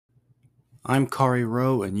I'm Kari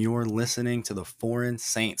Rowe, and you're listening to the Foreign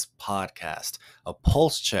Saints podcast, a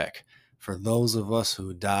pulse check for those of us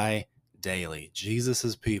who die daily.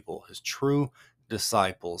 Jesus' people, his true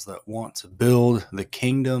disciples that want to build the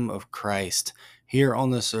kingdom of Christ here on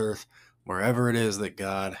this earth, wherever it is that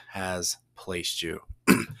God has placed you.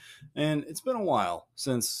 And it's been a while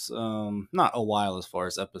since, not a while as far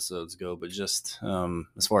as episodes go, but just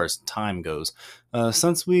as far as time goes,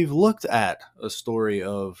 since we've looked at a story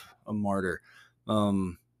of a martyr.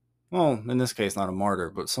 Well, in this case, not a martyr,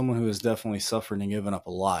 but someone who has definitely suffered and given up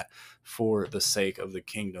a lot for the sake of the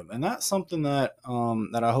kingdom. And that's something that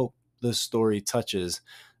that I hope this story touches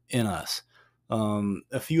in us.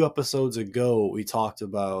 A few episodes ago, we talked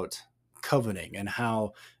about coveting and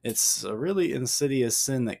how it's a really insidious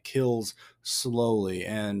sin that kills slowly.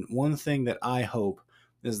 And one thing that I hope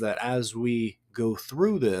is that as we go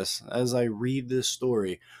through this, as I read this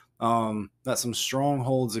story, that some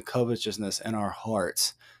strongholds of covetousness in our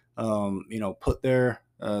hearts, put there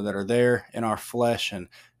that are there in our flesh and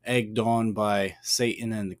egged on by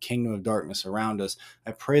Satan and the kingdom of darkness around us.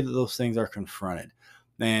 I pray that those things are confronted.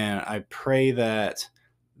 And I pray that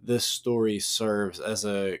this story serves as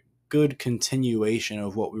a good continuation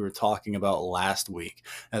of what we were talking about last week,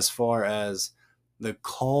 as far as the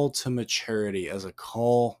call to maturity, as a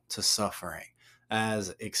call to suffering,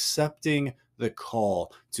 as accepting the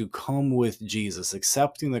call to come with Jesus,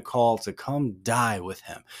 accepting the call to come die with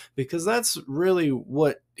him, because that's really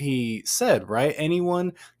what he said, right?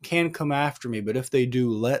 Anyone can come after me, but if they do,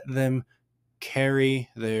 let them carry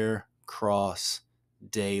their cross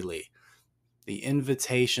daily. The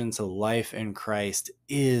invitation to life in Christ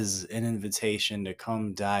is an invitation to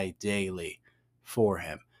come die daily for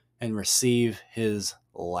him and receive his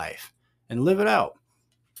life and live it out.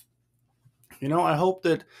 I hope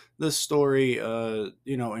that this story,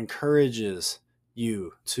 encourages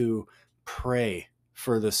you to pray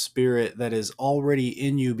for the Spirit that is already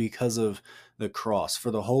in you because of the cross,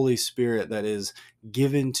 for the Holy Spirit that is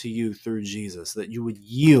given to you through Jesus, that you would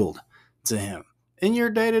yield to him in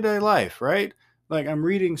your day-to-day life, right? Like, I'm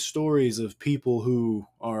reading stories of people who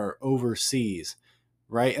are overseas,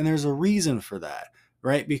 right? And there's a reason for that,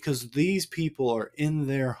 right? Because these people are in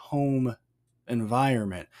their home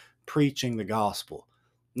environment preaching the gospel.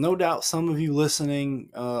 No doubt some of you listening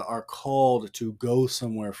are called to go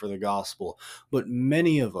somewhere for the gospel, but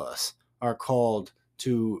many of us are called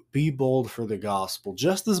to be bold for the gospel,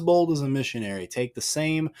 just as bold as a missionary. Take the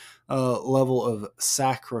same level of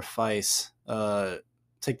sacrifice,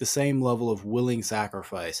 take the same level of willing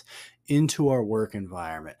sacrifice into our work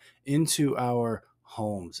environment, into our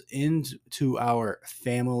homes, into our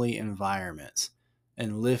family environments,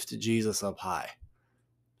 and lift Jesus up high.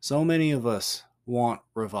 So many of us want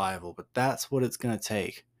revival, but that's what it's going to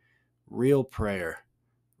take. Real prayer,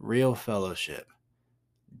 real fellowship,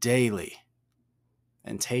 daily,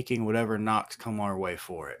 and taking whatever knocks come our way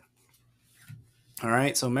for it. All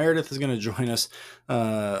right, so Meredith is going to join us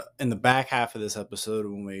in the back half of this episode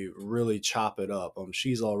when we really chop it up.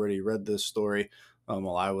 She's already read this story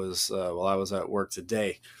while I was at work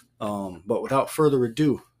today. But without further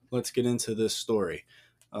ado, let's get into this story.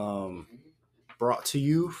 Brought to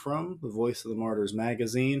you from the Voice of the Martyrs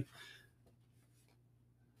magazine.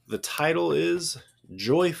 The title is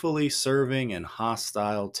Joyfully Serving in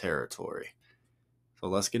Hostile Territory. So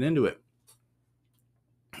let's get into it.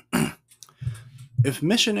 If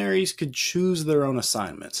missionaries could choose their own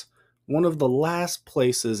assignments, one of the last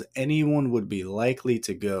places anyone would be likely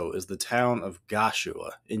to go is the town of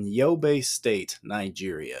Gashua in Yobe State,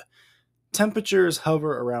 Nigeria. Temperatures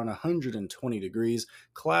hover around 120 degrees,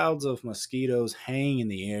 clouds of mosquitoes hang in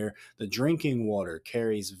the air, the drinking water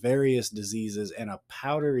carries various diseases, and a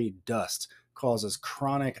powdery dust causes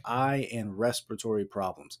chronic eye and respiratory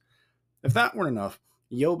problems. If that weren't enough,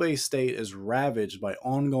 Yobe State is ravaged by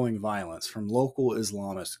ongoing violence from local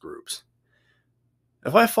Islamist groups.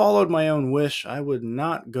 If I followed my own wish, I would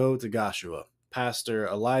not go to Gashua, Pastor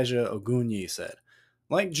Elijah Ogunyi said.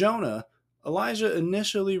 Like Jonah, Elijah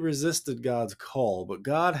initially resisted God's call, but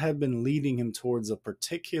God had been leading him towards a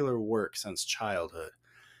particular work since childhood.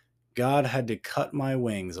 God had to cut my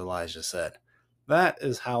wings, Elijah said. That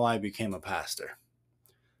is how I became a pastor.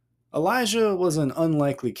 Elijah was an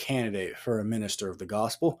unlikely candidate for a minister of the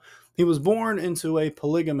gospel. He was born into a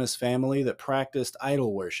polygamous family that practiced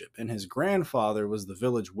idol worship, and his grandfather was the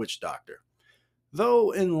village witch doctor.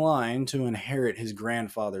 Though in line to inherit his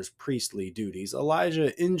grandfather's priestly duties,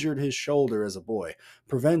 Elijah injured his shoulder as a boy,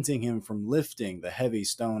 preventing him from lifting the heavy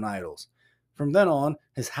stone idols. From then on,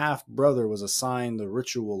 his half-brother was assigned the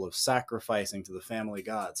ritual of sacrificing to the family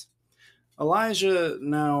gods. Elijah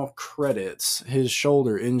now credits his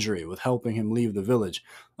shoulder injury with helping him leave the village,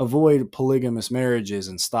 avoid polygamous marriages,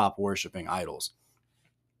 and stop worshiping idols.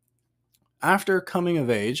 After coming of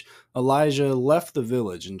age, Elijah left the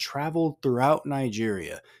village and traveled throughout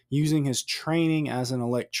Nigeria, using his training as an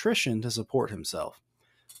electrician to support himself.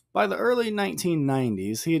 By the early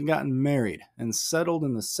 1990s, he had gotten married and settled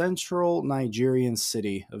in the central Nigerian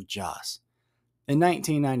city of Jos. In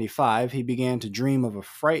 1995, he began to dream of a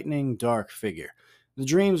frightening, dark figure. The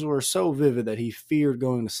dreams were so vivid that he feared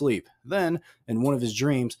going to sleep. Then, in one of his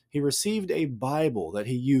dreams, he received a Bible that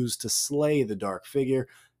he used to slay the dark figure,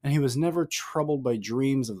 and he was never troubled by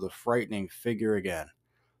dreams of the frightening figure again.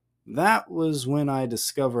 That was when I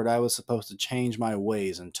discovered I was supposed to change my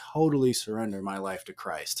ways and totally surrender my life to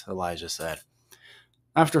Christ, Elijah said.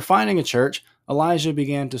 After finding a church, Elijah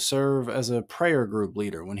began to serve as a prayer group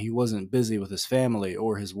leader when he wasn't busy with his family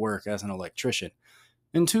or his work as an electrician.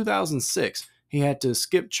 In 2006, he had to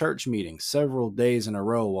skip church meetings several days in a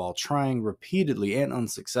row while trying repeatedly and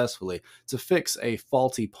unsuccessfully to fix a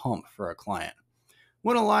faulty pump for a client.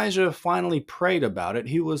 When Elijah finally prayed about it,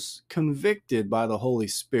 he was convicted by the Holy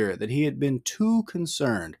Spirit that he had been too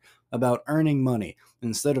concerned about earning money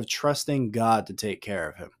instead of trusting God to take care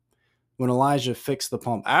of him. When Elijah fixed the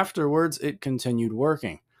pump afterwards, it continued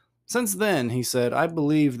working. Since then, he said, I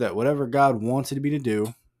believed that whatever God wanted me to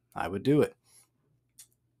do, I would do it.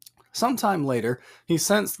 Sometime later, he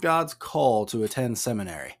sensed God's call to attend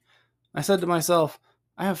seminary. I said to myself,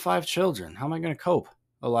 I have 5 children. How am I going to cope?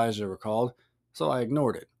 Elijah recalled, so I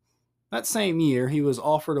ignored it. That same year, he was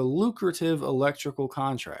offered a lucrative electrical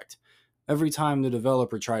contract. Every time the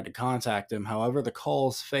developer tried to contact him, however, the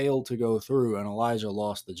calls failed to go through and Elijah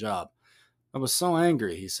lost the job. I was so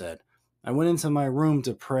angry, he said. I went into my room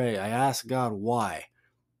to pray. I asked God why.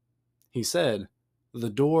 He said, the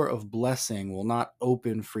door of blessing will not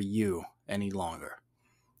open for you any longer.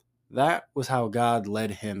 That was how God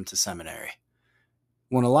led him to seminary.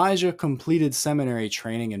 When Elijah completed seminary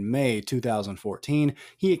training in May 2014,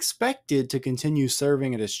 he expected to continue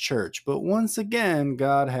serving at his church, but once again,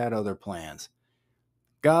 God had other plans.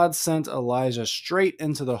 God sent Elijah straight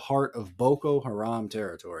into the heart of Boko Haram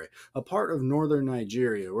territory, a part of northern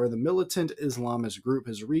Nigeria where the militant Islamist group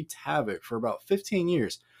has wreaked havoc for about 15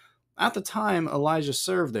 years. At the time Elijah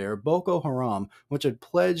served there, Boko Haram, which had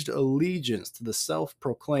pledged allegiance to the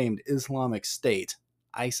self-proclaimed Islamic State,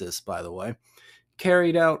 ISIS by the way,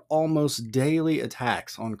 carried out almost daily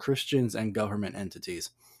attacks on Christians and government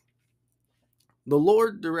entities. The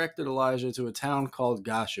Lord directed Elijah to a town called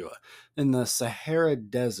Gashua in the Sahara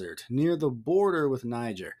Desert near the border with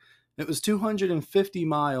Niger. It was 250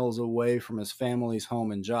 miles away from his family's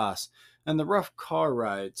home in Jos, and the rough car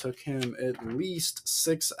ride took him at least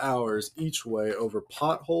 6 hours each way over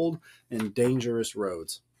potholed and dangerous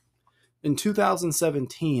roads. In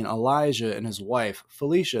 2017, Elijah and his wife,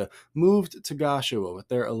 Felicia, moved to Gashua with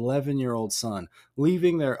their 11-year-old son,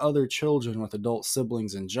 leaving their other children with adult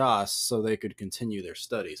siblings in Jos so they could continue their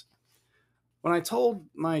studies. When I told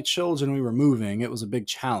my children we were moving, it was a big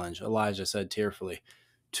challenge, Elijah said tearfully.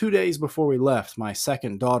 2 days before we left, my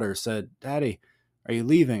second daughter said, Daddy, are you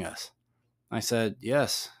leaving us? I said,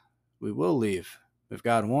 yes, we will leave. If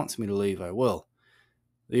God wants me to leave, I will.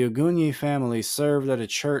 The Ogunye family served at a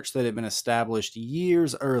church that had been established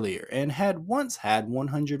years earlier and had once had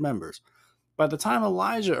 100 members. By the time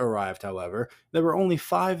Elijah arrived, however, there were only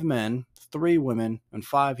 5 men, 3 women, and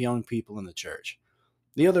 5 young people in the church.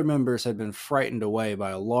 The other members had been frightened away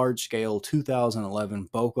by a large-scale 2011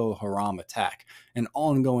 Boko Haram attack and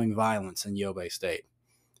ongoing violence in Yobe State.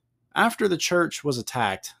 After the church was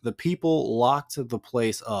attacked, the people locked the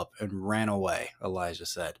place up and ran away, Elijah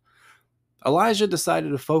said. Elijah decided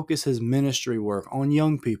to focus his ministry work on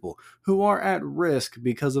young people who are at risk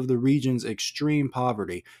because of the region's extreme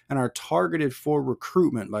poverty and are targeted for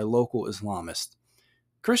recruitment by local Islamists.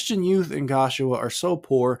 Christian youth in Gashua are so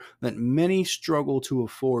poor that many struggle to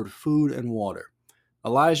afford food and water.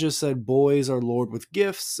 Elijah said boys are lured with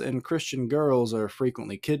gifts and Christian girls are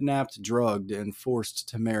frequently kidnapped, drugged, and forced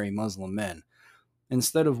to marry Muslim men.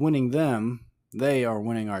 Instead of winning them, they are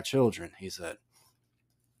winning our children, he said.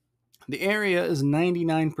 The area is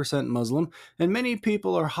 99% Muslim, and many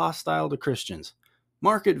people are hostile to Christians.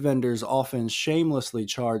 Market vendors often shamelessly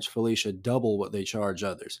charge Felicia double what they charge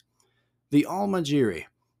others. The Almajiri,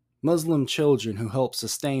 Muslim children who help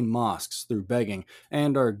sustain mosques through begging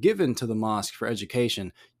and are given to the mosque for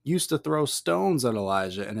education, used to throw stones at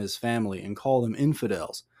Elijah and his family and call them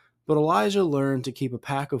infidels. But Elijah learned to keep a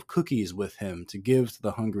pack of cookies with him to give to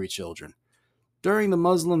the hungry children. During the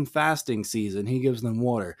Muslim fasting season, he gives them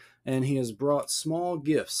water, and he has brought small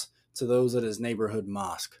gifts to those at his neighborhood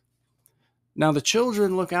mosque. Now the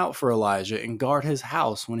children look out for Elijah and guard his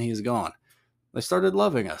house when he is gone. They started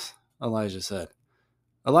loving us, Elijah said.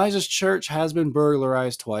 Elijah's church has been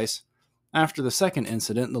burglarized twice. After the second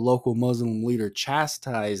incident, the local Muslim leader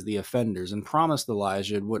chastised the offenders and promised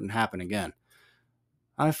Elijah it wouldn't happen again.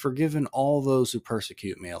 I've forgiven all those who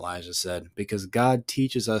persecute me, Elijah said, because God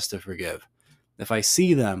teaches us to forgive. If I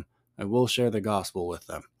see them, I will share the gospel with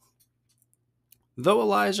them. Though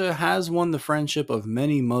Elijah has won the friendship of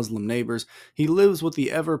many Muslim neighbors, he lives with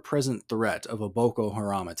the ever-present threat of a Boko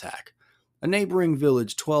Haram attack. A neighboring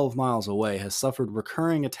village 12 miles away has suffered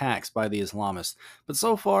recurring attacks by the Islamists, but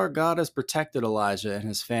so far God has protected Elijah and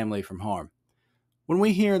his family from harm. When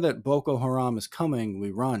we hear that Boko Haram is coming,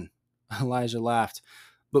 we run. Elijah laughed,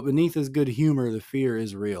 but beneath his good humor, the fear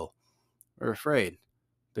is real. We're afraid,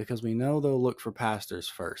 because we know they'll look for pastors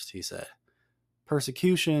first, he said.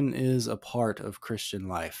 Persecution is a part of Christian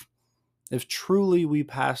life. If truly we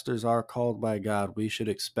pastors are called by God, we should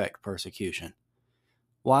expect persecution.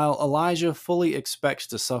 While Elijah fully expects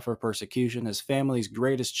to suffer persecution, his family's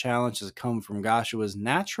greatest challenge has come from Joshua's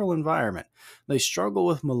natural environment. They struggle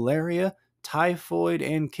with malaria, typhoid,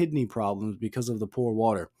 and kidney problems because of the poor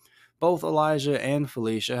water. Both Elijah and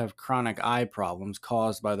Felicia have chronic eye problems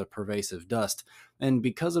caused by the pervasive dust, and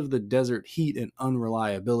because of the desert heat and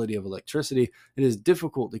unreliability of electricity, it is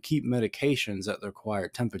difficult to keep medications at the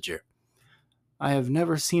required temperature. I have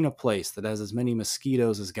never seen a place that has as many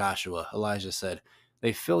mosquitoes as Joshua, Elijah said.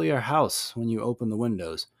 They fill your house when you open the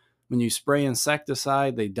windows. When you spray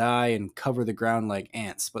insecticide, they die and cover the ground like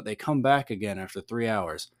ants, but they come back again after 3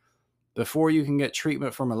 hours. Before you can get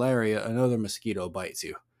treatment for malaria, another mosquito bites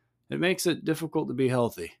you. It makes it difficult to be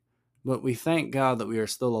healthy, but we thank God that we are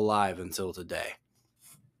still alive until today.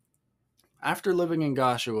 After living in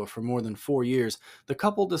Joshua for more than 4 years, the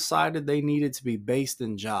couple decided they needed to be based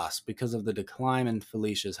in Jos because of the decline in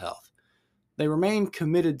Felicia's health. They remained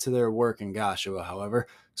committed to their work in Joshua, however,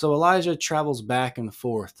 so Elijah travels back and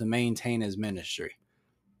forth to maintain his ministry.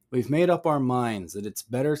 We've made up our minds that it's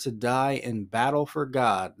better to die in battle for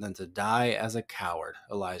God than to die as a coward,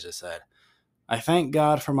 Elijah said. I thank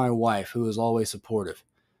God for my wife, who is always supportive.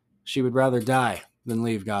 She would rather die than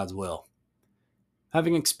leave God's will.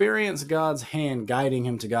 Having experienced God's hand guiding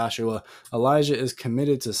him to Joshua, Elijah is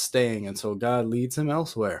committed to staying until God leads him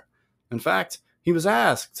elsewhere. In fact, he was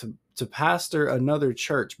asked to pastor another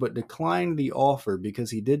church, but declined the offer because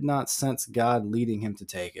he did not sense God leading him to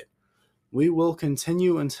take it. We will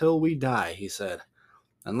continue until we die, he said.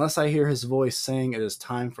 Unless I hear his voice saying it is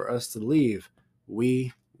time for us to leave,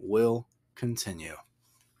 we will continue.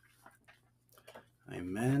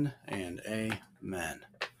 Amen and amen.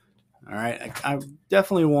 All right, I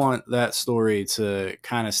definitely want that story to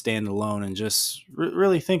kind of stand alone and just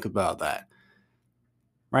really think about that.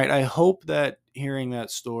 Right? I hope that hearing that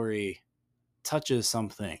story touches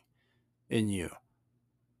something in you.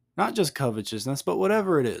 Not just covetousness, but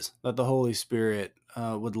whatever it is that the Holy Spirit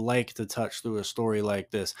would like to touch through a story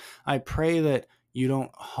like this. I pray that you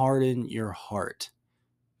don't harden your heart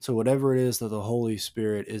to whatever it is that the Holy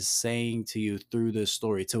Spirit is saying to you through this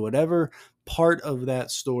story, to whatever part of that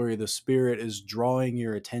story the Spirit is drawing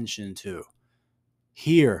your attention to.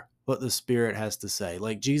 Hear what the Spirit has to say.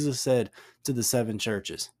 Like Jesus said to the 7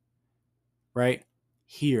 churches, right?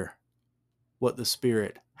 Hear what the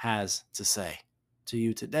Spirit has to say to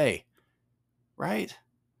you today, right?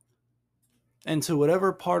 And to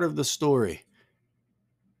whatever part of the story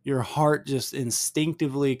your heart just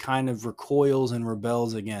instinctively kind of recoils and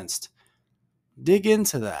rebels against, dig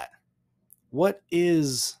into that. What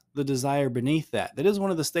is the desire beneath that? That is one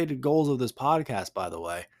of the stated goals of this podcast, by the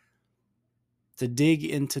way. To dig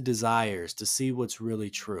into desires, to see what's really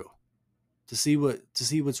true, to see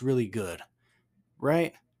what's really good,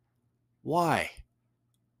 right? Why?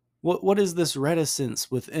 What is this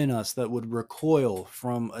reticence within us that would recoil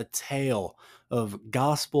from a tale of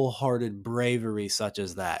gospel-hearted bravery such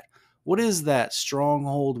as that? What is that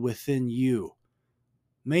stronghold within you?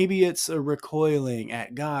 Maybe it's a recoiling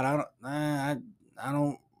at God. I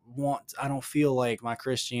don't feel like my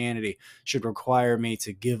Christianity should require me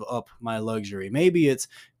to give up my luxury. Maybe it's,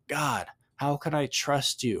 God, how can I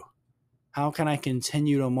trust you? How can I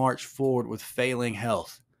continue to march forward with failing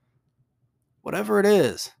health? Whatever it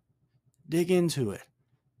is, dig into it,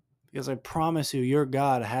 because I promise you, your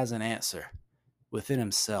God has an answer within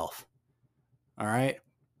himself. All right?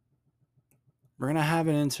 We're going to have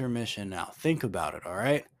an intermission now. Think about it, all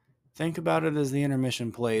right? Think about it as the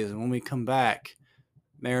intermission plays, and when we come back,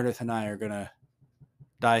 Meredith and I are going to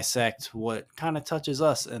dissect what kind of touches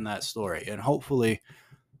us in that story, and hopefully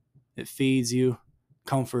it feeds you,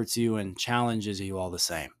 comforts you, and challenges you all the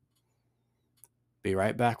same. Be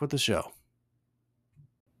right back with the show.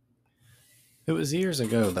 It was years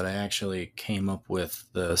ago that I actually came up with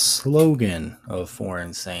the slogan of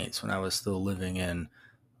Foreign Saints when I was still living in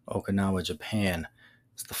Okinawa, Japan.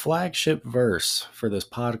 It's the flagship verse for this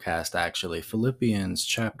podcast, actually. Philippians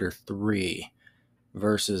chapter 3,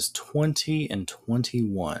 verses 20 and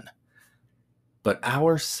 21. But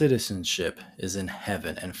our citizenship is in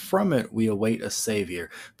heaven, and from it we await a Savior,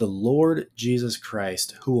 the Lord Jesus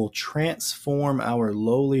Christ, who will transform our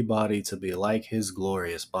lowly body to be like his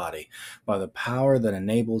glorious body, by the power that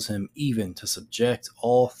enables him even to subject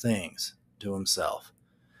all things to himself.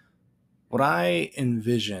 What I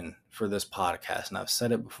envision for this podcast, and I've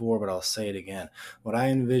said it before, but I'll say it again, what I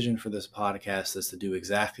envision for this podcast is to do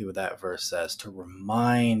exactly what that verse says, to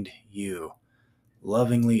remind you,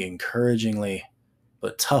 lovingly, encouragingly,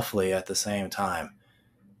 but toughly at the same time,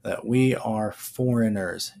 that we are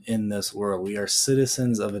foreigners in this world. We are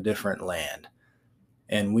citizens of a different land,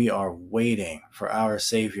 and we are waiting for our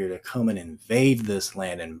Savior to come and invade this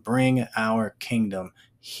land and bring our kingdom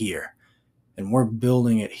here. And we're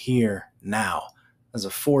building it here now as a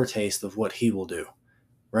foretaste of what he will do,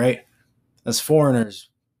 right? As foreigners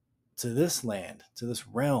to this land, to this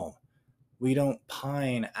realm, we don't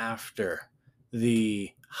pine after the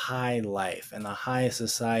high life and the high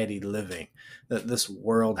society living that this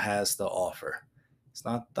world has to offer. It's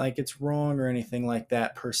not like it's wrong or anything like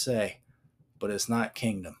that per se, but it's not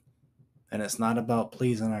kingdom. And it's not about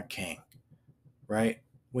pleasing our king, right?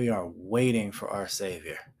 We are waiting for our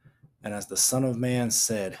Savior. And as the Son of Man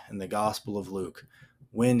said in the Gospel of Luke,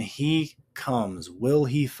 when he comes, will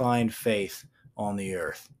he find faith on the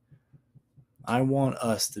earth? I want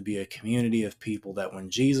us to be a community of people that when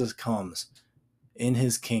Jesus comes in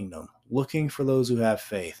his kingdom, looking for those who have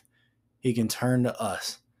faith, he can turn to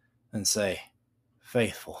us and say,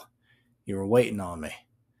 faithful, you were waiting on me.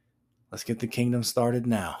 Let's get the kingdom started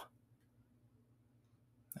now.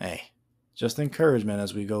 Hey, just encouragement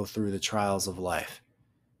as we go through the trials of life.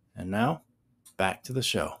 And now, back to the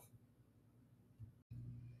show.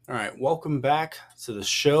 All right, welcome back to the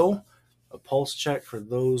show. A pulse check for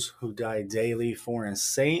those who die daily. Foreign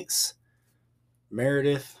Saints.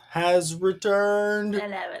 Meredith has returned.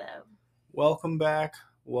 Hello. Welcome back.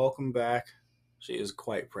 Welcome back. She is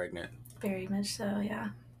quite pregnant. Very much so, yeah.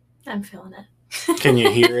 I'm feeling it. Can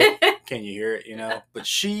you hear it? Can you hear it, you know? But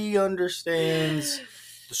she understands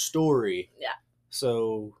the story. Yeah.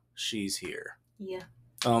 So she's here. Yeah.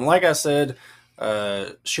 Like I said,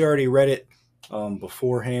 she already read it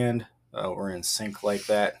beforehand. We're in sync like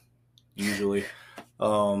that, usually.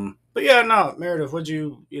 But yeah, no, Meredith, what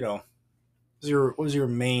was your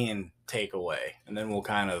main takeaway? And then we'll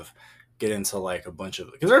kind of get into like a bunch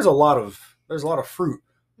of, because there's a lot of fruit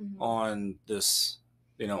on this,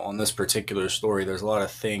 on this particular story. There's a lot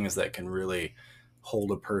of things that can really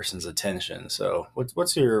hold a person's attention. So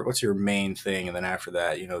what's your main thing? And then after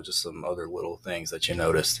that, just some other little things that you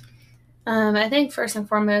noticed. I think first and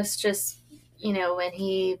foremost, just, when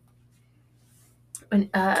he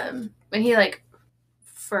like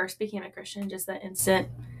first became a Christian, just that instant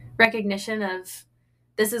recognition of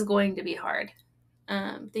this is going to be hard.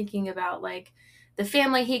 Thinking about like the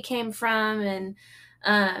family he came from,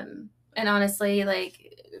 and honestly,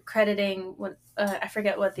 like crediting what I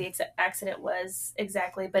forget what the accident was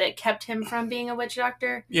exactly, but it kept him from being a witch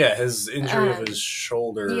doctor. Yeah, his injury of his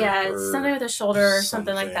shoulder. Yeah, something with his shoulder or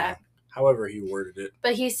something like that. However he worded it.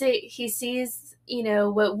 But he sees,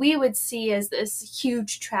 what we would see as this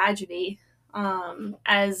huge tragedy,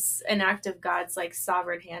 as an act of God's like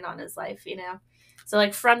sovereign hand on his life, So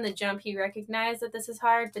like from the jump, he recognized that this is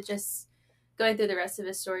hard, but just going through the rest of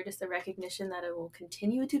his story, just the recognition that it will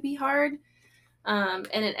continue to be hard, and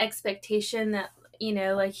an expectation that,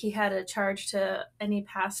 like he had a charge to any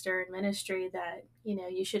pastor in ministry that,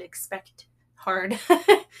 you should expect hard.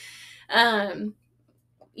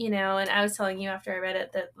 And I was telling you after I read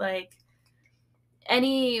it that like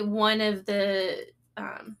any one of the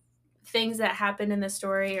things that happened in the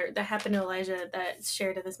story or that happened to Elijah that's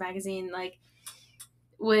shared in this magazine, like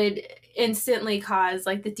would instantly cause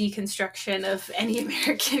like the deconstruction of any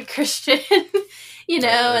American Christian,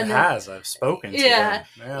 I've spoken to them.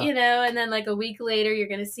 Yeah. And then like a week later, you're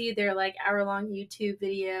going to see their like hour-long YouTube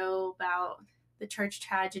video about the church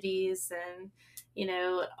tragedies and,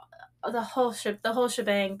 the whole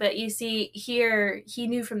shebang. But you see here, he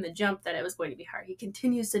knew from the jump that it was going to be hard. He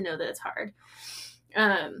continues to know that it's hard.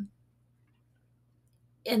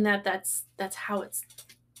 And that's how it's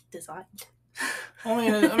designed.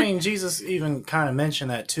 I mean, Jesus even kind of mentioned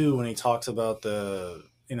that too when he talks about the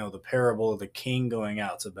parable of the king going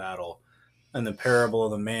out to battle and the parable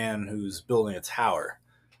of the man who's building a tower,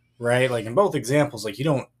 right? Like in both examples, like you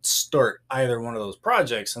don't start either one of those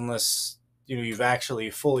projects unless you've actually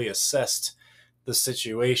fully assessed the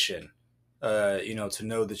situation, to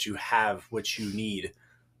know that you have what you need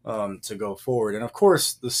to go forward. And of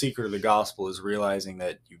course, the secret of the gospel is realizing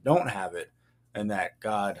that you don't have it and that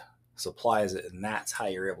God supplies it. And that's how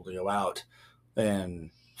you're able to go out and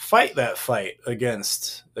fight that fight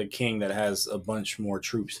against a king that has a bunch more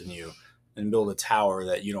troops than you and build a tower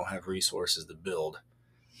that you don't have resources to build.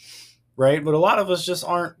 Right? But a lot of us just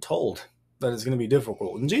aren't told that it's going to be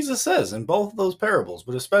difficult. And Jesus says in both of those parables,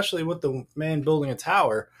 but especially with the man building a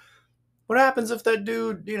tower, what happens if that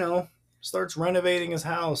dude, starts renovating his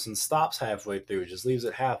house and stops halfway through, just leaves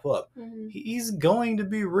it half up? Mm-hmm. He's going to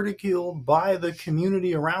be ridiculed by the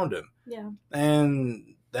community around him. Yeah.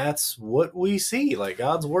 And that's what we see. Like,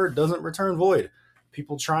 God's word doesn't return void.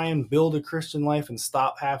 People try and build a Christian life and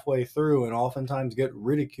stop halfway through and oftentimes get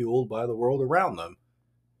ridiculed by the world around them.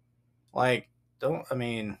 Like,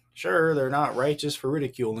 sure, they're not righteous for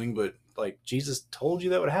ridiculing, but like, Jesus told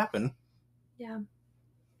you that would happen. Yeah.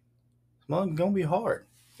 It's going to be hard.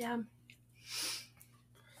 Yeah.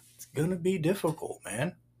 It's going to be difficult,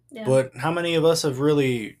 man. Yeah. But how many of us have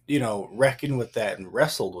really, reckoned with that and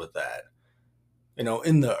wrestled with that?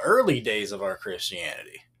 In the early days of our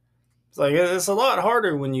Christianity. It's like, it's a lot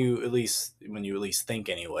harder when you at least think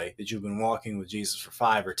anyway that you've been walking with Jesus for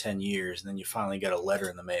 5 or 10 years, and then you finally get a letter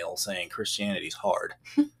in the mail saying Christianity's hard.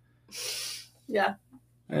 Yeah.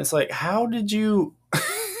 And it's like, how did you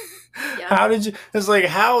Yeah. it's like,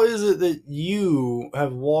 how is it that you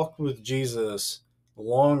have walked with Jesus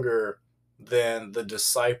longer than the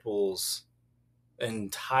disciples'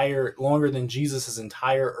 longer than Jesus'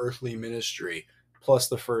 entire earthly ministry plus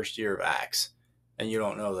the first year of Acts, and you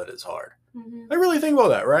don't know that it's hard? Mm-hmm. I really think about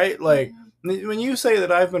that, right? Like, when you say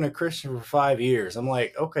that I've been a Christian for 5 years, I'm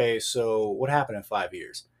like, okay, so what happened in 5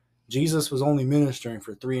 years? Jesus was only ministering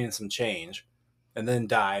for 3 and some change, and then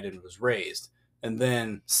died and was raised. And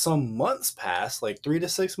then some months pass, like 3 to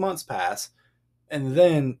 6 months pass, and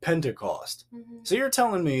then Pentecost. Mm-hmm. So you're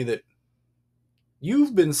telling me that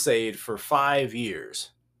you've been saved for 5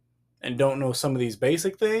 years and don't know some of these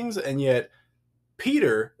basic things, and yet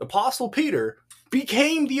Peter, Apostle Peter,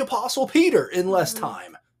 became the Apostle Peter in less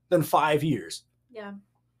time than 5 years. Yeah.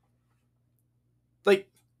 Like,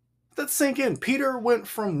 let's sink in. Peter went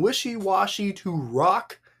from wishy-washy to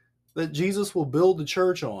rock that Jesus will build the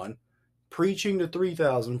church on, preaching to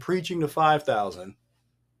 3,000, preaching to 5,000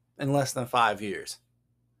 in less than 5 years.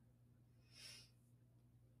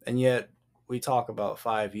 And yet, we talk about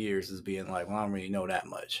 5 years as being like, well, I don't really know that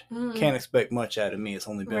much. Can't expect much out of me. It's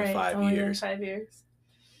only been 5 years. Been 5 years.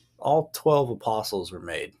 All 12 apostles were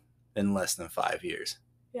made in less than 5 years.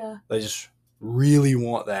 Yeah. They just really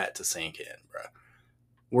want that to sink in, bro.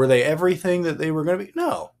 Were they everything that they were going to be?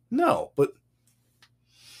 No, but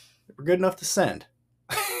they were good enough to send.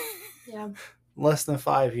 Yeah. Less than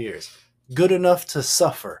 5 years. Good enough to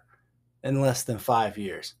suffer in less than 5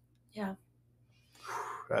 years. Yeah.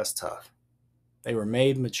 That's tough. They were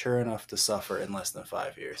made mature enough to suffer in less than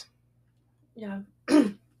 5 years. Yeah.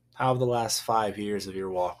 How have the last 5 years of your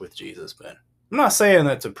walk with Jesus been? I'm not saying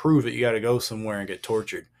that to prove it you got to go somewhere and get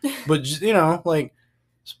tortured. But, just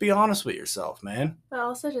be honest with yourself, man. But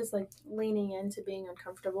also just, leaning into being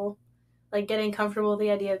uncomfortable. Getting comfortable with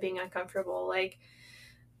the idea of being uncomfortable. I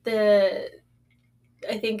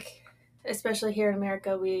think, especially here in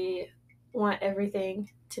America, we want everything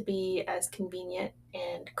to be as convenient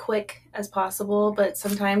and quick as possible, but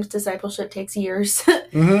sometimes discipleship takes years,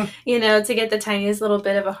 to get the tiniest little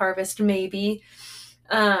bit of a harvest, maybe.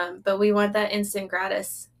 But we want that instant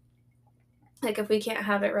gratis. If we can't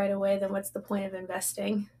have it right away, then what's the point of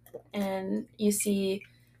investing? And you see,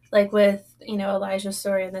 with, Elijah's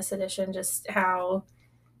story in this edition, just how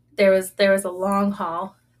there was a long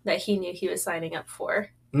haul that he knew he was signing up for,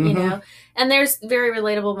 and there's very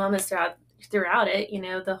relatable moments throughout it,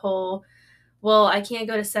 the whole, well, I can't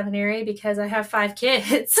go to seminary because I have 5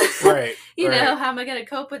 kids. Right. How am I going to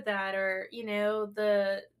cope with that? Or,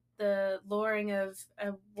 the luring of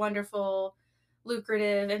a wonderful,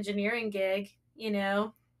 lucrative engineering gig,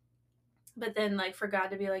 but then for God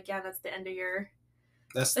to be like, yeah, that's the end of your.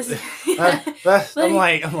 That's I'm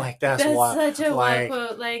like, that's why. Such a wild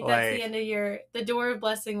quote. That's the end of the door of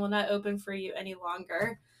blessing will not open for you any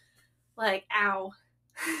longer. Ow.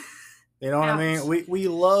 You know what I mean? We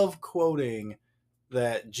love quoting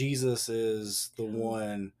that Jesus is the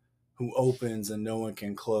one who opens and no one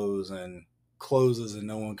can close and closes and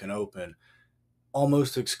no one can open,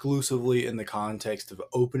 almost exclusively in the context of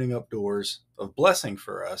opening up doors of blessing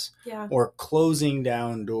for us, or closing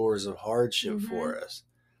down doors of hardship for us.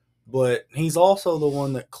 But he's also the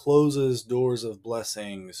one that closes doors of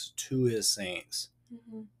blessings to his saints.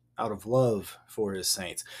 out of love for his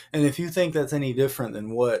saints. And if you think that's any different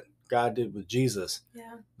than what God did with Jesus,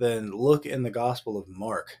 then look in the Gospel of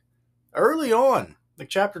Mark. Early on, like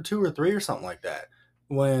chapter 2 or 3 or something like that,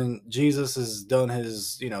 when Jesus has done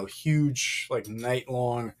his, huge, like,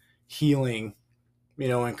 night-long healing,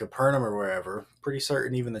 in Capernaum or wherever. Pretty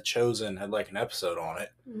certain even The Chosen had, like, an episode on it.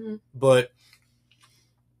 Mm-hmm. But,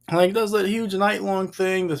 like, does that huge night-long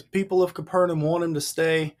thing. The people of Capernaum want him to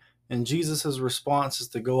stay, and Jesus' response is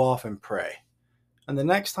to go off and pray. And the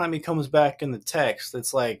next time he comes back in the text,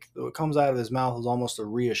 it's like what comes out of his mouth is almost a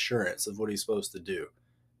reassurance of what he's supposed to do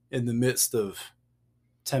in the midst of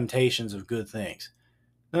temptations of good things.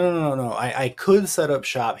 No. I could set up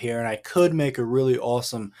shop here and I could make a really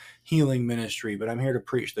awesome healing ministry, but I'm here to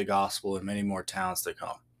preach the gospel in many more towns to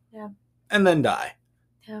come. Yeah. And then die.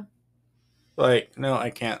 Yeah. Like, no,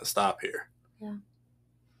 I can't stop here. Yeah.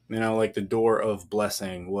 Like the door of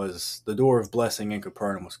blessing in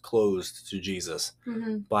Capernaum was closed to Jesus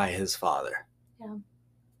by his Father. Yeah.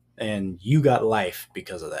 And you got life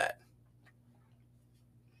because of that.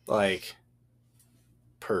 Like,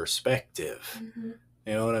 perspective. Mm-hmm.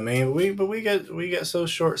 You know what I mean? We get so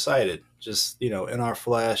short-sighted, just, in our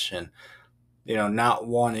flesh and, not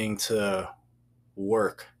wanting to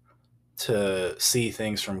work to see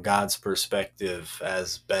things from God's perspective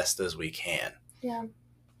as best as we can. Yeah.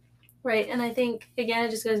 Right. And I think, again, it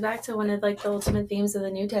just goes back to one of, like, the ultimate themes of the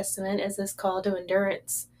New Testament is this call to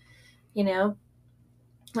endurance.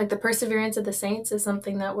 Like the perseverance of the saints is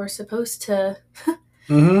something that we're supposed to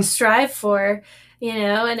strive for,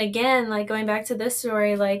 and again, like going back to this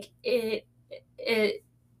story, like it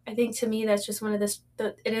I think to me that's just one of it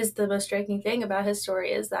is the most striking thing about his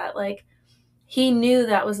story is that, like, he knew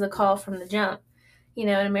that was the call from the jump. In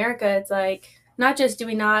America, it's like, not just do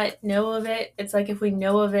we not know of it, it's like if we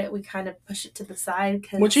know of it, we kind of push it to the side.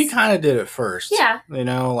 Which he kind of did at first. Yeah.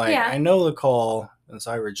 I know the call, and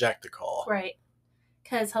so I reject the call. Right.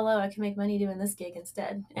 Because, hello, I can make money doing this gig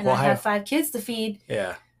instead. And I have 5 kids to feed.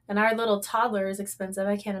 Yeah. And our little toddler is expensive.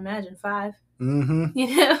 I can't imagine 5.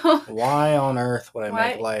 Mm-hmm. Why on earth would I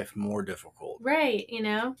make life more difficult? Right,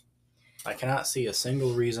 I cannot see a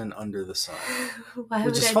single reason under the sun.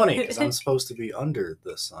 Which is funny, because I'm supposed to be under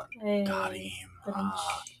the sun. Got him.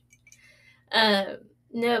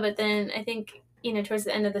 No, but then I think, towards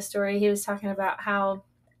the end of the story, he was talking about how,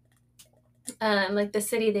 like, the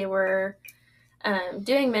city they were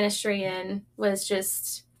doing ministry in was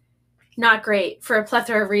just not great for a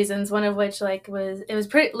plethora of reasons. One of which, like, was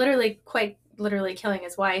quite literally killing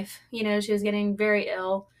his wife. She was getting very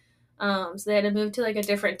ill. So they had to move to, like, a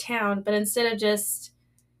different town. But instead of just,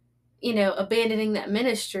 abandoning that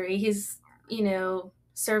ministry, he's,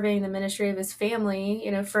 serving the ministry of his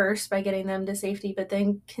family, first by getting them to safety, but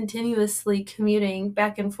then continuously commuting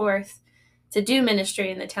back and forth to do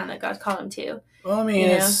ministry in the town that God called him to. Well, I mean,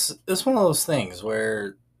 it's one of those things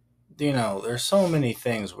where, there's so many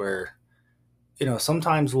things where,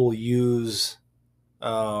 sometimes we'll use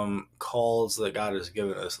calls that God has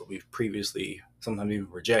given us that we've previously sometimes even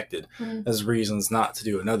rejected as reasons not to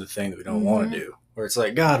do another thing that we don't want to do. Where it's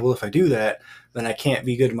like, God, well, if I do that, then I can't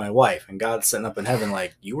be good to my wife. And God's sitting up in heaven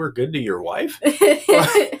like, you were good to your wife?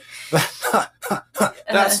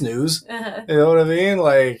 That's news. You know what I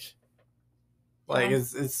mean?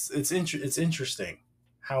 It's interesting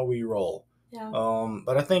how we roll. Yeah.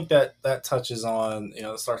 But I think that touches on,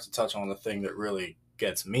 it starts to touch on the thing that really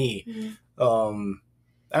gets me. And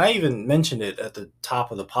I even mentioned it at the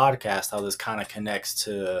top of the podcast, how this kind of connects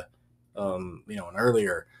to, an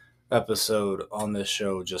earlier episode on this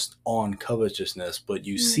show just on covetousness, but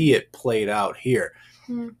you see it played out here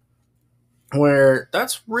where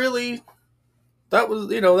that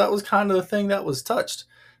was kind of the thing that was touched,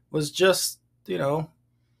 was just,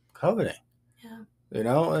 coveting. Yeah.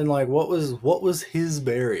 And like, what was his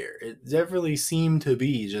barrier? It definitely seemed to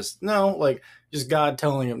be just God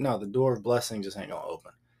telling him, no, the door of blessing just ain't gonna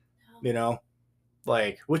open.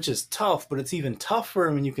 Which is tough, but it's even tougher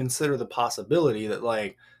when you consider the possibility that,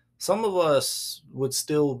 like, some of us would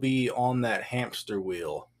still be on that hamster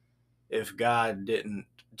wheel if God didn't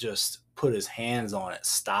just put his hands on it,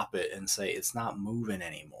 stop it, and say, it's not moving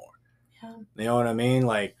anymore. Yeah. You know what I mean?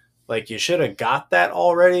 Like you should have got that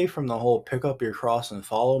already from the whole pick up your cross and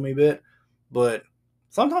follow me bit. But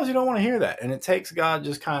sometimes you don't want to hear that. And it takes God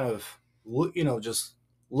just kind of, just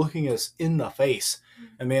looking us in the face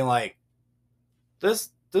and being like,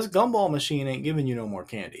 this gumball machine ain't giving you no more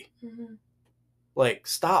candy. Like,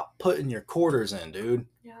 stop putting your quarters in, dude.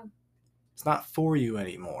 Yeah. It's not for you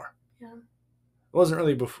anymore. Yeah. It wasn't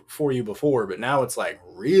really for you before, but now it's like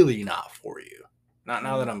really not for you. Not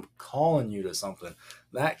now that I'm calling you to something.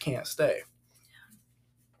 That can't stay.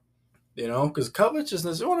 You know, because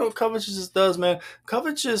covetousness, you want to know what covetousness does, man?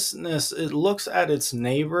 Covetousness, it looks at its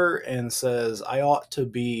neighbor and says, I ought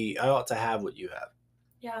to have what you have.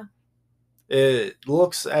 Yeah. It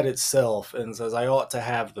looks at itself and says, I ought to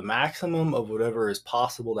have the maximum of whatever is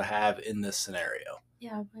possible to have in this scenario.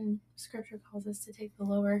 Yeah, when scripture calls us to take the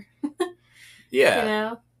lower. Yeah. You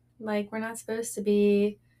know, like we're not supposed to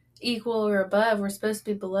be equal or above. We're supposed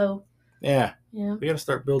to be below. Yeah. Yeah. We got to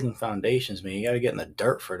start building foundations, man. You got to get in the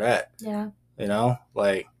dirt for that. Yeah. You know,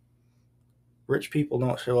 like rich people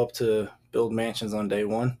don't show up to build mansions on day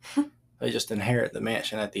one. They just inherit the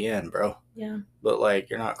mansion at the end, bro. Yeah. But like,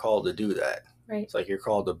 you're not called to do that. Right. It's like you're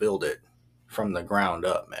called to build it from the ground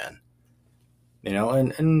up, man. You know,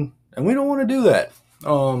 and we don't want to do that.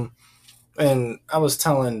 And I was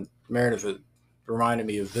telling Meredith, it reminded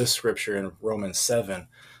me of this scripture in Romans 7.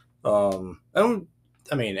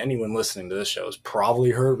 I mean, anyone listening to this show has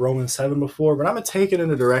probably heard Romans 7 before, but I'm going to take it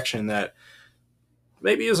in a direction that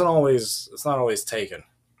maybe it's not always taken.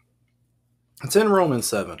 It's in Romans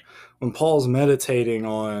 7 when Paul's meditating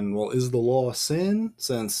on, well, is the law sin?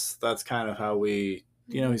 Since that's kind of how he's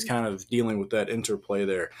kind of dealing with that interplay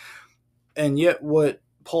there. And yet what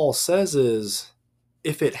Paul says is,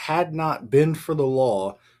 if it had not been for the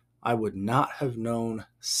law, I would not have known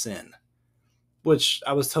sin. Which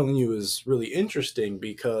I was telling you is really interesting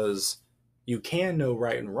because you can know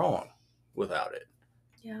right and wrong without it.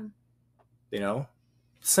 Yeah. You know,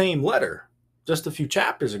 same letter, just a few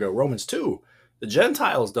chapters ago, Romans 2. The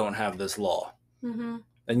Gentiles don't have this law. Mm-hmm.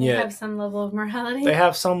 And they yet have some level of morality. They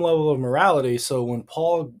have some level of morality. So when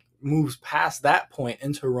Paul moves past that point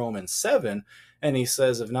into Romans 7, and he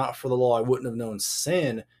says, if not for the law, I wouldn't have known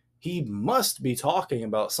sin, he must be talking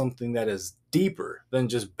about something that is deeper than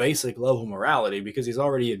just basic level morality, because he's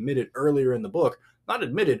already admitted earlier in the book, not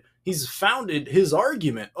admitted, he's founded his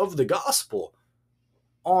argument of the gospel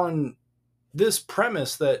on this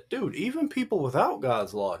premise that, dude, even people without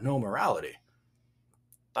God's law know morality.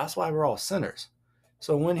 That's why we're all sinners.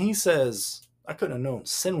 So when he says, I couldn't have known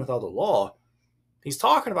sin without the law, he's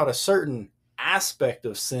talking about a certain aspect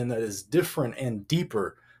of sin that is different and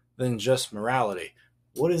deeper than just morality.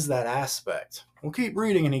 What is that aspect? We'll keep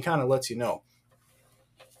reading and he kind of lets you know.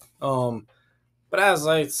 But as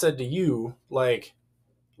I said to you, like,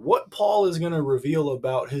 what Paul is going to reveal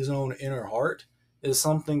about his own inner heart is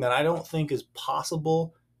something that I don't think is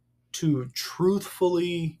possible to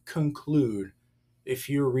truthfully conclude if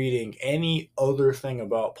you're reading any other thing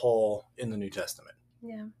about Paul in the New Testament.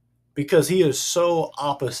 Yeah. Because he is so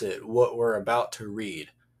opposite what we're about to read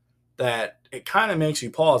that it kind of makes you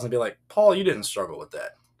pause and be like, Paul, you didn't struggle with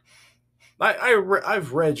that.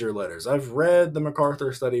 I've read your letters. I've read the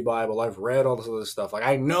MacArthur Study Bible. I've read all this other stuff. Like,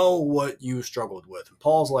 I know what you struggled with. And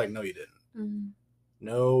Paul's like, no, you didn't. Mm-hmm.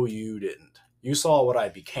 No, you didn't. You saw what I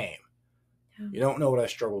became. Yeah. You don't know what I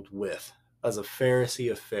struggled with as a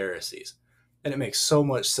Pharisee of Pharisees. And it makes so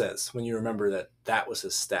much sense when you remember that that was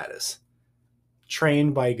his status.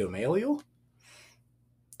 Trained by Gamaliel,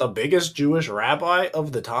 the biggest Jewish rabbi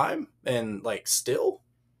of the time, and like still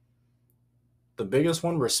the biggest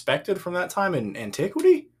one respected from that time in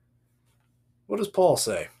antiquity. What does Paul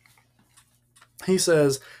say? He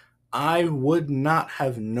says, I would not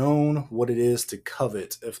have known what it is to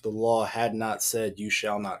covet if the law had not said you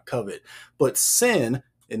shall not covet. But sin,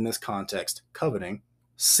 in this context, coveting,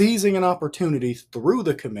 seizing an opportunity through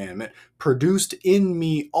the commandment, produced in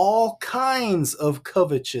me all kinds of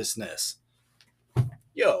covetousness.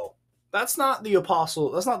 Yo, that's not the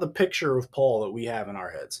apostle, that's not the picture of Paul that we have in our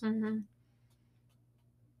heads. Mm-hmm.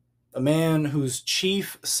 A man whose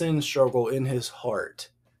chief sin struggle in his heart,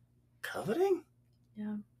 coveting?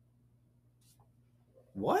 Yeah.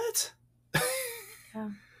 What? Yeah.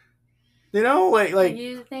 You know, like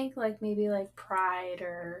you think like maybe like pride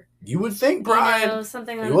or you would think pride. You know,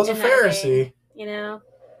 something. He was a Pharisee. Day, you know,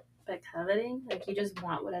 but coveting, like you just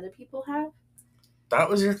want what other people have. That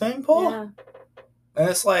was your thing, Paul? Yeah. And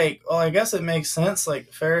it's like, well, I guess it makes sense.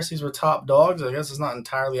 Like Pharisees were top dogs. I guess it's not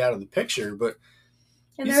entirely out of the picture, but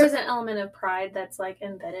and there is an element of pride that's like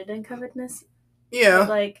embedded in covetousness. Yeah. But,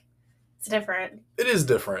 like, it's different. It is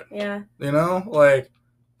different. Yeah. You know, like,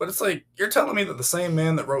 but it's like, you're telling me that the same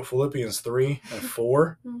man that wrote Philippians 3 and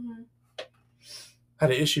 4 mm-hmm.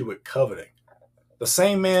 had an issue with coveting. The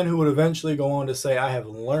same man who would eventually go on to say, I have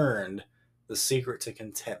learned the secret to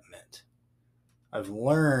contentment. I've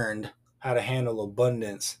learned how to handle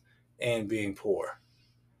abundance and being poor.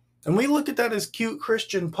 And we look at that as cute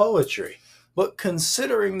Christian poetry. But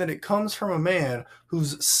considering that it comes from a man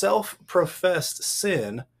whose self-professed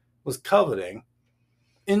sin was coveting,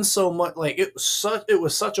 in so much, like it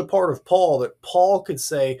was such a part of Paul that Paul could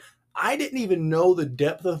say, I didn't even know the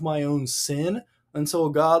depth of my own sin until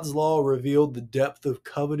God's law revealed the depth of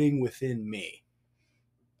coveting within me.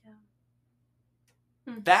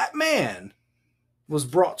 Yeah. That man was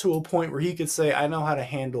brought to a point where he could say, I know how to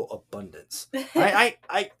handle abundance. I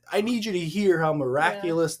need you to hear how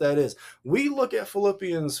miraculous that is. We look at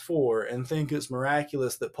Philippians 4 and think it's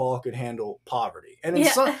miraculous that Paul could handle poverty. And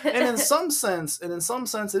in some sense,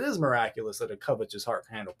 it is miraculous that a covetous heart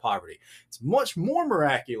can handle poverty. It's much more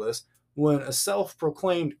miraculous when a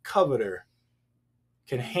self-proclaimed coveter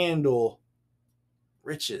can handle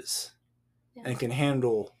riches and can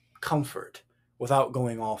handle comfort without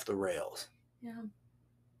going off the rails. Yeah.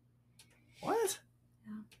 What?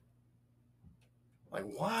 Yeah. Like,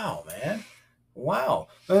 wow, man. Wow.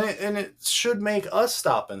 And it should make us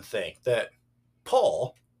stop and think that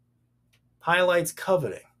Paul highlights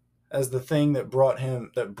coveting as the thing that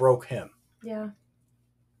broke him. Yeah.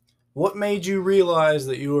 What made you realize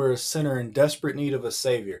that you were a sinner in desperate need of a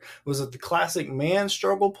savior? Was it the classic man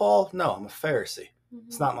struggle, Paul? No, I'm a Pharisee. Mm-hmm.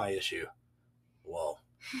 It's not my issue. Whoa.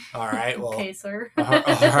 All right. Well, okay, sir. All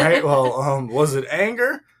right. Well, was it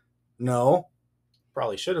anger? No.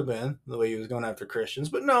 Probably should have been the way he was going after Christians,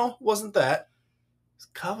 but no, wasn't that. It's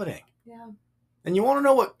coveting. Yeah. And you want to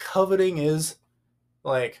know what coveting is?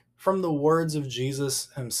 Like, from the words of Jesus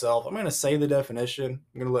himself. I'm going to say the definition.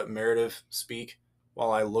 I'm going to let Meredith speak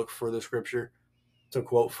while I look for the scripture to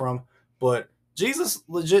quote from. But Jesus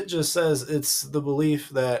legit just says it's the belief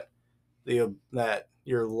that that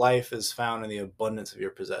your life is found in the abundance of your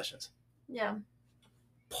possessions. Yeah.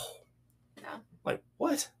 Yeah. Like,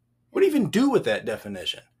 what? What do you even do with that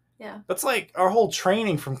definition? Yeah. That's like our whole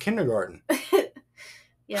training from kindergarten.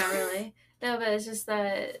 Yeah, really. No, but it's just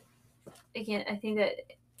that, again, I think that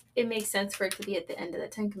it makes sense for it to be at the end of the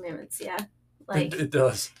Ten Commandments, yeah? Like, it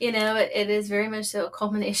does. You know, it is very much so a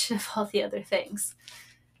culmination of all the other things.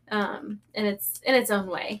 And it's in its own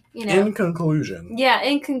way, you know? In conclusion. Yeah,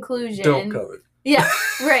 in conclusion. Don't covet. Yeah,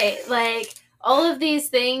 right. Like, all of these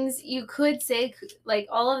things, you could say, like,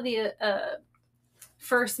 all of the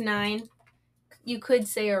first 9, you could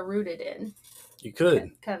say are rooted in. You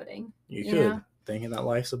could. Coveting. You could. Know? Thinking that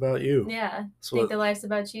life's about you. Yeah. Think that life's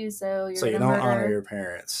about you, so you're you don't murder. Honor your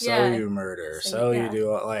parents. So you murder. So you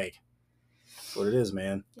do, like, that's what it is,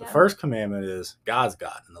 man. Yeah. The first commandment is God's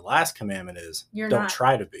God. And the last commandment is don't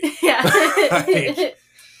try to be. Yeah. Like,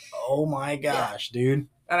 oh my gosh, dude.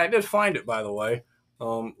 And I did find it, by the way.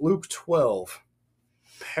 Luke 12.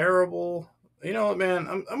 Parable. You know what, man?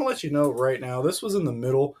 I'm going to let you know right now. This was in the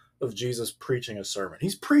middle of Jesus preaching a sermon.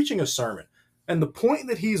 He's preaching a sermon. And the point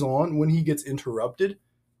that he's on when he gets interrupted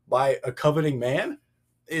by a coveting man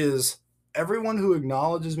is everyone who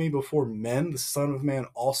acknowledges me before men, the Son of Man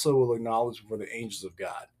also will acknowledge before the angels of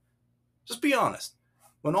God. Just be honest.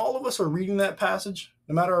 When all of us are reading that passage,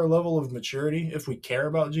 no matter our level of maturity, if we care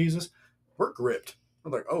about Jesus, we're gripped.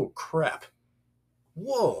 We're like, oh, crap.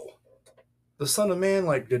 Whoa. The Son of Man,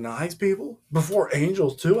 like, denies people before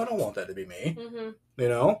angels, too? I don't want that to be me. Mm-hmm. You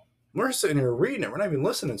know? We're sitting here reading it. We're not even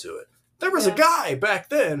listening to it. There was a guy back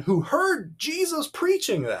then who heard Jesus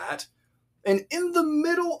preaching that, and in the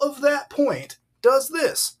middle of that point, does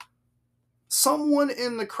this. Someone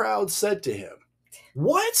in the crowd said to him,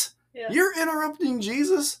 what? Yeah. You're interrupting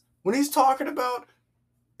Jesus when he's talking about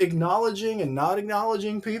acknowledging and not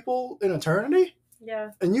acknowledging people in eternity?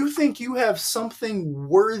 Yeah. And you think you have something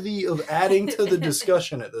worthy of adding to the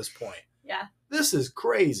discussion at this point? Yeah. This is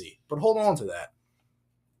crazy, but hold on to that.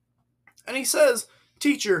 And he says,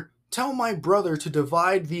 teacher, tell my brother to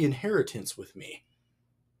divide the inheritance with me.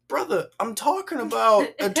 Brother, I'm talking about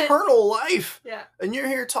eternal life. Yeah. And you're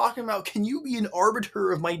here talking about, can you be an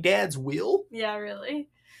arbiter of my dad's will? Yeah, really.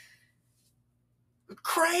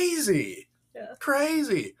 Crazy. Yeah.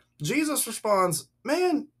 Crazy. Jesus responds,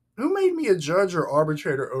 man, who made me a judge or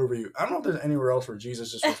arbitrator over you? I don't know if there's anywhere else where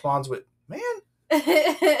Jesus just responds with, man,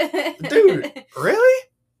 dude, really?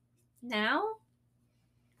 Now?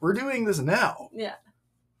 We're doing this now. Yeah.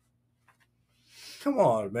 Come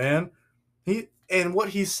on, man. And what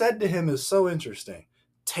he said to him is so interesting.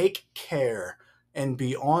 Take care and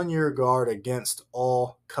be on your guard against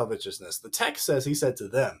all covetousness. The text says he said to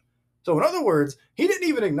them. So in other words, he didn't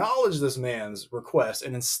even acknowledge this man's request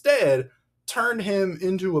and instead turned him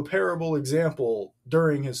into a parable example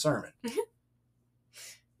during his sermon.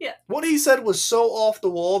 Yeah. What he said was so off the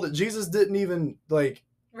wall that Jesus didn't even, like,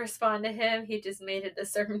 respond to him. He just made it a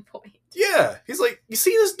certain point. Yeah. He's like, you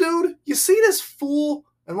see this dude? You see this fool?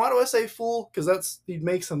 And why do I say fool? Because he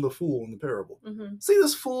makes him the fool in the parable. Mm-hmm. See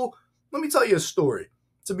this fool? Let me tell you a story.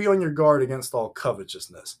 To be on your guard against all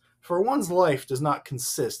covetousness. For one's life does not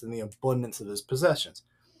consist in the abundance of his possessions.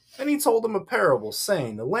 And he told them a parable,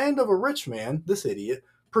 saying, the land of a rich man, this idiot,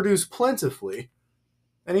 produced plentifully.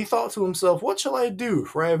 And he thought to himself, what shall I do?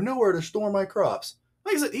 For I have nowhere to store my crops.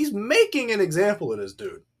 Like I said, he's making an example of this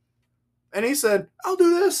dude. And he said, I'll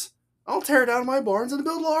do this. I'll tear down my barns and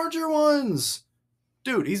build larger ones.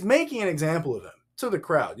 Dude, he's making an example of him to the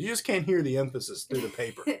crowd. You just can't hear the emphasis through the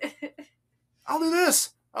paper. I'll do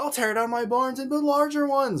this. I'll tear down my barns and build larger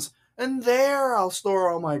ones. And there I'll store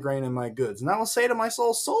all my grain and my goods. And I will say to my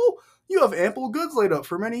soul, soul, you have ample goods laid up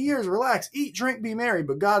for many years. Relax, eat, drink, be merry.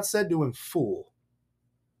 But God said to him, fool,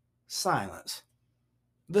 silence.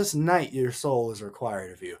 This night your soul is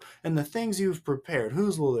required of you. And the things you've prepared,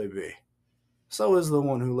 whose will they be? So is the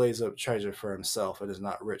one who lays up treasure for himself and is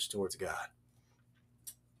not rich towards God.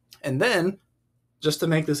 And then, just to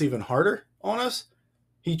make this even harder on us,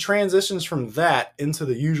 he transitions from that into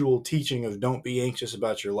the usual teaching of don't be anxious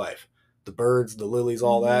about your life. The birds, the lilies,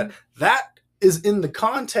 all that. That is in the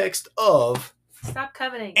context of stop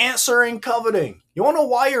coveting. Answering coveting. You want to know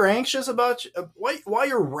why you're anxious about why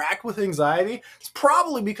you're racked with anxiety? It's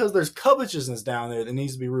probably because there's covetousness down there that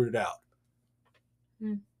needs to be rooted out.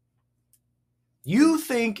 You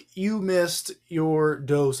think you missed your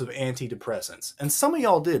dose of antidepressants, and some of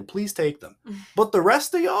y'all did. Please take them. But the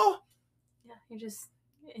rest of y'all, yeah, you're just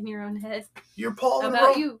in your own head. You're Paul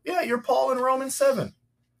about in you. Yeah, you're Paul in Romans 7.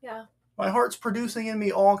 Yeah. My heart's producing in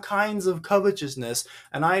me all kinds of covetousness,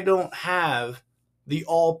 and I don't have the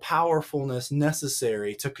all-powerfulness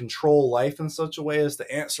necessary to control life in such a way as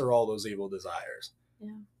to answer all those evil desires. Yeah.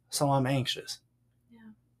 So I'm anxious.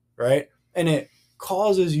 Yeah. Right? And it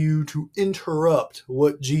causes you to interrupt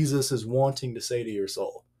what Jesus is wanting to say to your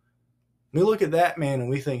soul. We look at that man and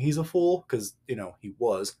we think he's a fool because, he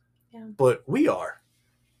was. Yeah. But we are.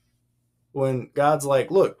 When God's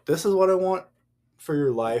like, look, this is what I want for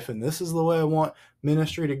your life and this is the way I want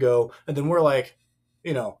ministry to go. And then we're like,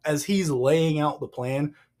 as he's laying out the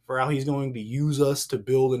plan for how he's going to use us to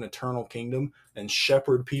build an eternal kingdom and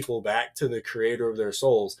shepherd people back to the creator of their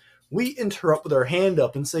souls, we interrupt with our hand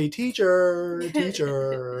up and say, teacher.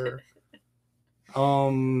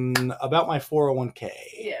 About my 401k.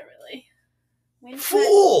 Yeah, really.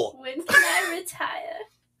 Fool! When can I retire?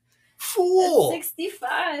 Fool! At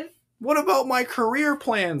 65. What about my career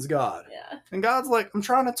plans, God? Yeah. And God's like, I'm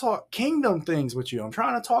trying to talk kingdom things with you. I'm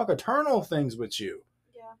trying to talk eternal things with you.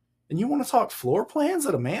 Yeah. And you want to talk floor plans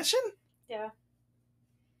at a mansion? Yeah.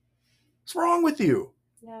 What's wrong with you?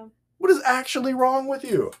 Yeah. What is actually wrong with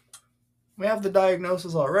you? We have the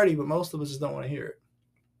diagnosis already, but most of us just don't want to hear it.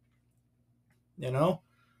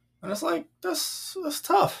 And it's like, that's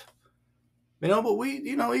tough. But we,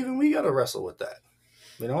 even we got to wrestle with that.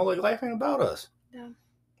 Like life ain't about us. Yeah.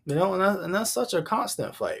 And that's such a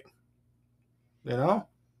constant fight. I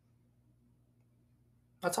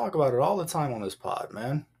talk about it all the time on this pod,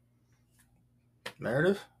 man.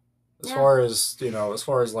 Meredith, as far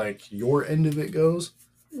as like your end of it goes.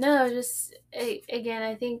 No, just again,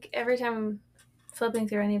 I think every time I'm flipping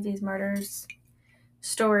through any of these murders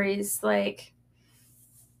stories, like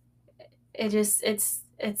it's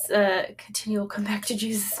a continual come back to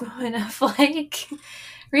Jesus moment of like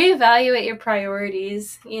reevaluate your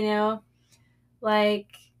priorities, like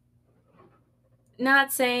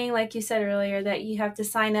not saying, like you said earlier, that you have to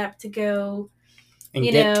sign up to go and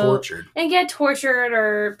get tortured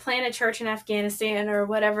or plant a church in Afghanistan or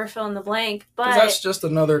whatever, fill in the blank. But that's just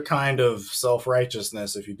another kind of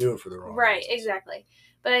self-righteousness if you do it for the wrong right, reasons. Exactly.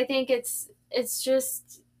 But I think it's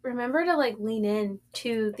just remember to like lean in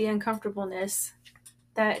to the uncomfortableness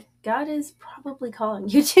that God is probably calling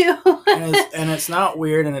you to. and it's not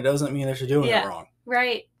weird, and it doesn't mean that you're doing it wrong.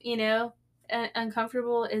 Right.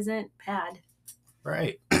 Uncomfortable isn't bad.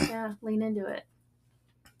 Right. Yeah, lean into it.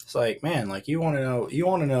 It's like, man, like you want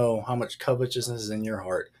to know how much covetousness is in your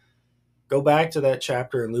heart. Go back to that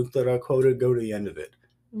chapter in Luke that I quoted, go to the end of it,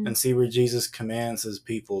 and see where Jesus commands his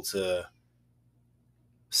people to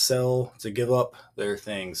give up their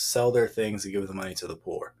things, sell their things, and give the money to the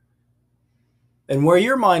poor. And where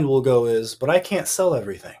your mind will go is, but I can't sell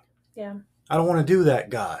everything. Yeah. I don't want to do that,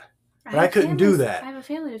 God. But I couldn't do that. I have a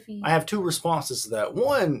family to feed. I have two responses to that.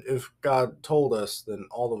 One, if God told us, then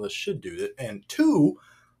all of us should do it. And two,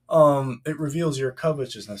 it reveals your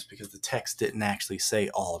covetousness because the text didn't actually say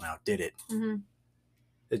all now, did it? Mm-hmm.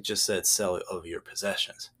 It just said sell of your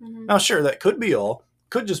possessions. Mm-hmm. Now, sure, that could be all.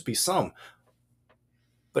 Could just be some.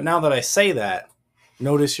 But now that I say that,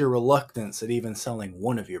 notice your reluctance at even selling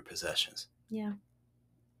one of your possessions. Yeah.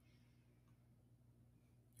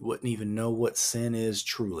 You wouldn't even know what sin is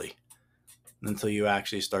truly until you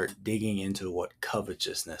actually start digging into what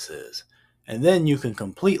covetousness is. And then you can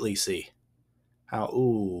completely see how,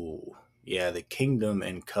 Yeah, the kingdom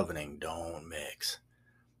and coveting don't mix.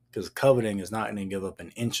 Because coveting is not going to give up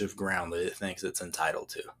an inch of ground that it thinks it's entitled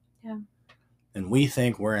to. Yeah. And we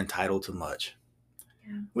think we're entitled to much.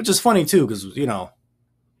 Yeah. Which is funny too, because, you know,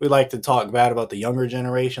 we like to talk bad about the younger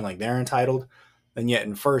generation, like they're entitled. And yet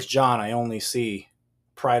in 1 John, I only see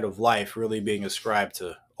pride of life really being ascribed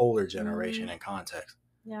to older generation in context.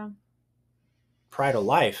 Yeah. Pride of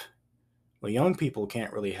life. Well, young people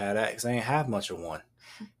can't really have that because they ain't have much of one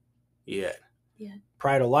yet. Yeah.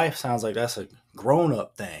 Pride of life sounds like that's a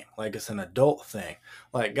grown-up thing, like it's an adult thing.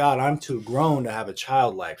 Like, God, I'm too grown to have a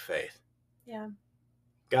childlike faith. Yeah.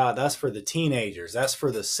 God, that's for the teenagers. That's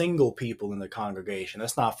for the single people in the congregation.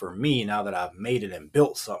 That's not for me now that I've made it and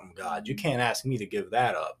built something, God. You can't ask me to give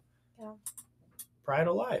that up. Yeah. Pride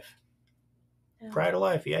of life. Yeah. Pride of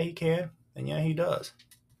life. Yeah, he can. And yeah, he does.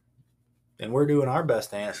 And we're doing our best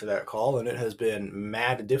to answer that call, and it has been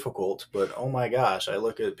mad difficult. But oh my gosh, I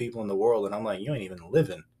look at people in the world and I'm like, you ain't even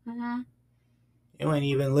living. Mm-hmm. You ain't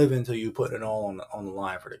even living until you put it all on the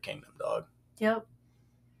line for the kingdom, dog. Yep.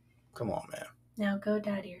 Come on, man. Now go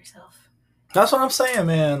die to yourself. That's what I'm saying,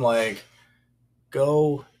 man. Like,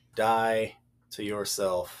 go die to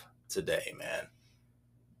yourself today, man.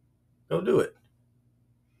 Go do it.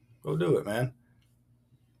 Go do it, man.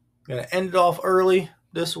 Gonna end it off early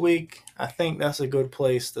this week. I think that's a good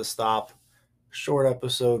place to stop. Short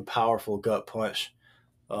episode, powerful gut punch.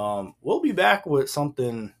 We'll be back with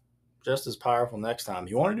something just as powerful next time.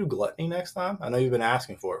 You want to do gluttony next time? I know you've been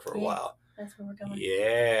asking for it for a while. That's where we're going.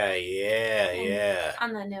 Yeah.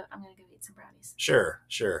 On that note, I'm going to go eat some brownies.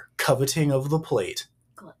 Sure. Coveting of the plate.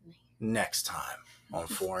 Gluttony. Next time on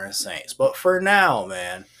Foreign Saints. But for now,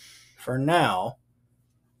 man,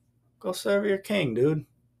 go serve your king, dude.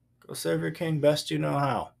 Go serve your king best you know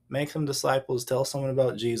how. Make some disciples. Tell someone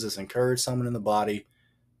about Jesus. Encourage someone in the body.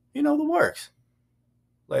 You know the works.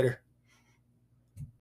 Later.